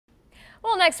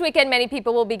Well, next weekend, many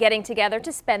people will be getting together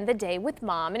to spend the day with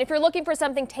mom. And if you're looking for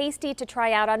something tasty to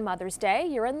try out on Mother's Day,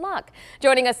 you're in luck.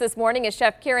 Joining us this morning is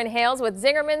Chef Kieran Hales with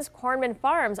Zingerman's Cornman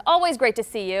Farms. Always great to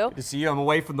see you. Good to see you. I'm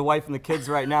away from the wife and the kids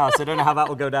right now, so I don't know how that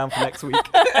will go down for next week.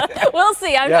 We'll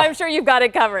see. I'm sure you've got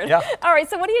it covered. Yeah. All right,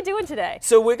 so what are you doing today?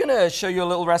 So we're going to show you a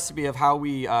little recipe of how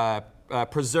we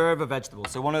preserve a vegetable.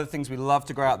 So one of the things we love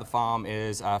to grow out the farm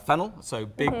is fennel. So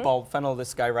big bulb fennel,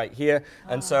 this guy right here.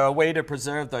 And so a way to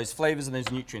preserve those flavors and those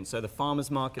nutrients. So the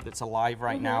farmer's market that's alive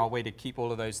right now, a way to keep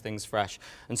all of those things fresh.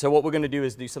 And so what we're going to do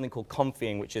is do something called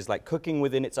confying, which is like cooking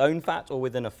within its own fat or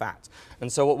within a fat.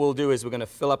 And so what we'll do is we're going to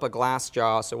fill up a glass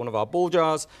jar, so one of our ball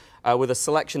jars, with a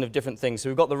selection of different things. So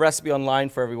we've got the recipe online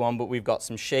for everyone, but we've got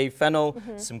some shaved fennel,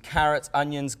 some carrots,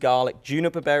 onions, garlic,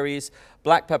 juniper berries,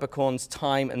 black peppercorns,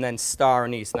 thyme, and then star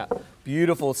anise. And that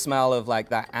beautiful smell of like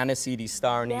that aniseedy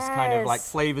star anise kind of like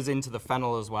flavors into the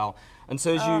fennel as well. And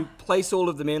so as you place all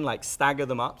of them in, like stagger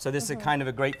them up. So this is kind of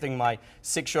a great thing my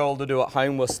 6-year-old will do at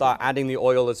home. We'll start adding the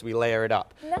oil as we layer it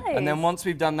up. Nice. And then once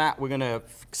we've done that, we're gonna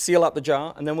seal up the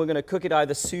jar, and then we're gonna cook it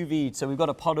either sous vide. So we've got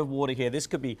a pot of water here. This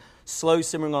could be slow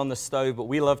simmering on the stove, but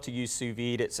we love to use sous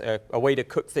vide. It's a way to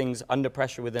cook things under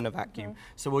pressure within a vacuum.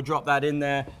 So we'll drop that in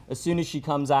there. As soon as she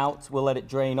comes out, we'll let it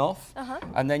drain off.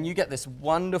 And then you get this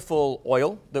wonderful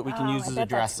oil that we can use as a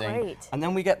dressing. And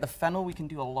then we get the fennel we can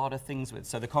do a lot of things with.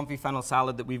 So the confit fennel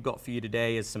salad that we've got for you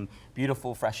today is some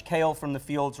beautiful fresh kale from the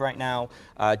fields right now,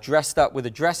 dressed up with a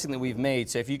dressing that we've made.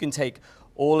 So if you can take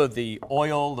all of the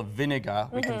oil, the vinegar,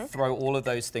 we can throw all of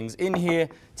those things in here,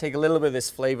 take a little bit of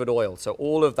this flavored oil. So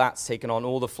all of that's taken on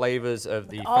all the flavors of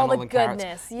the fennel and carrots.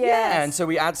 Yes. Yeah, and so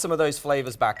we add some of those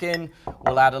flavors back in.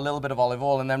 We'll add a little bit of olive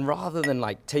oil, and then rather than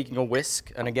like taking a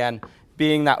whisk, and again,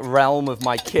 being that realm of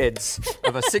my kids,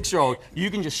 of a 6-year-old,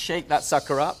 you can just shake that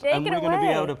sucker up, and we're going to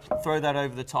be able to throw that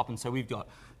over the top. And so we've got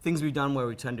things we've done where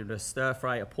we turned it into a stir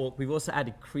fry, a pork. We've also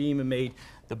added cream and made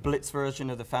the Blitz version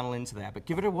of the fennel into there. But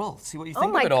give it a whirl, see what you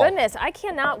think of it all. Oh my goodness, I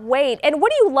cannot wait. And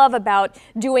what do you love about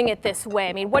doing it this way?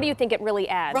 I mean, what do you think it really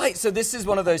adds? Right, so this is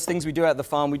one of those things we do at the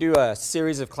farm. We do a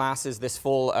series of classes this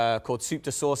fall called Soup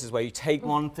to Sauces, where you take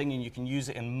one thing and you can use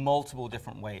it in multiple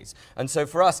different ways. And so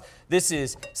for us, this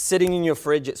is sitting in your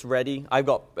fridge, it's ready. I've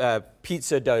got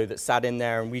pizza dough that's sat in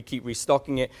there and we keep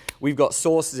restocking it. We've got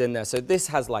sauces in there. So this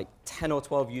has like 10 or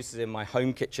 12 uses in my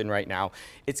home kitchen right now.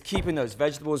 It's keeping those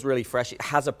vegetables really fresh. It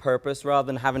has a purpose rather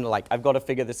than having to like, I've got to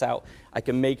figure this out. I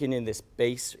can make it in this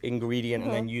base ingredient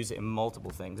and then use it in multiple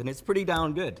things. And it's pretty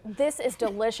darn good. This is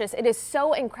delicious. It is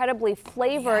so incredibly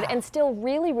flavored and still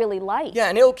really, really light. Yeah,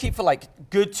 and it'll keep for like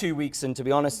good 2 weeks. And to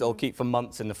be honest, it'll keep for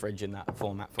months in the fridge in that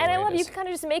format. And I love you can kind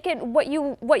of just make it what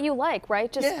you like,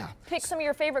 right? Just pick some of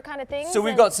your favorite kind of things. So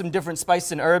we've got some different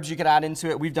spices and herbs you could add into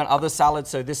it. We've done other salads.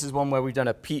 So this is one where we've done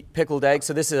a pickled egg.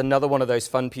 So this is another one of those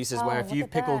fun pieces where if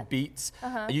you've pickled beets,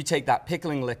 you take that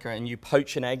pickling liquor and you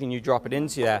poach an egg and you drop it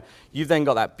into there. You've then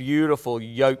got that beautiful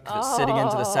yolk that's sitting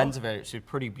into the center of it, which is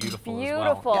pretty beautiful as well.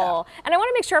 Beautiful. And I want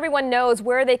to make sure everyone knows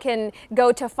where they can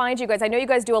go to find you guys. I know you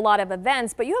guys do a lot of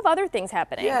events, but you have other things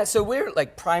happening. Yeah, so we're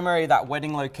like primary that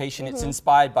wedding location. It's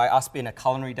inspired by us being a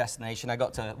culinary destination. I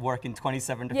got to work in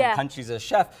 27 different countries as a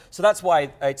chef. So that's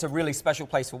why it's a really special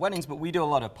place for weddings, but we do a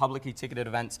lot of publicly ticketed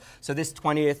events. So this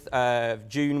 20th of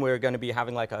June, we're going to be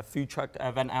having like a food truck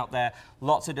event out there.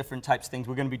 Lots of different types of things.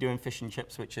 We're going to be doing fish and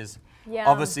chips, which is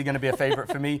obviously going to be a favorite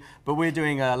for me. But we're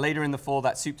doing later in the fall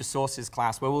that Soup to Sauces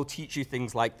class where we'll teach you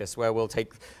things like this, where we'll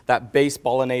take that base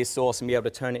bolognese sauce and be able to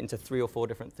turn it into 3 or 4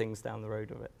 different things down the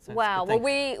road of it. So wow. Well,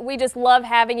 we just love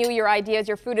having you. Your ideas,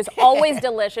 your food is always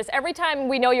delicious. Every time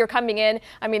we know you're coming in,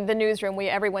 I mean, the newsroom,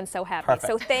 everyone's so happy. Perfect.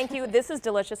 So thank you. This is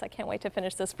delicious. I can't wait to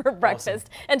finish this for breakfast.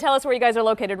 And tell us where you guys are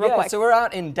located real quick. So we're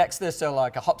out in Dexter, so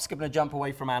like a hop, skip, and a jump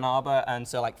away from Ann Arbor, and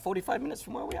so like 45 minutes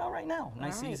from where we are right now.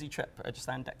 Nice, easy trip, just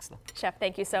down Dexter. Chef,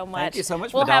 thank you so much. Thank you so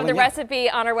much. We'll have the recipe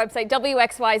on our website,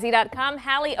 WXYZ.com.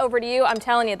 Hallie, over to you. I'm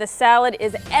telling you, the salad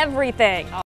is everything.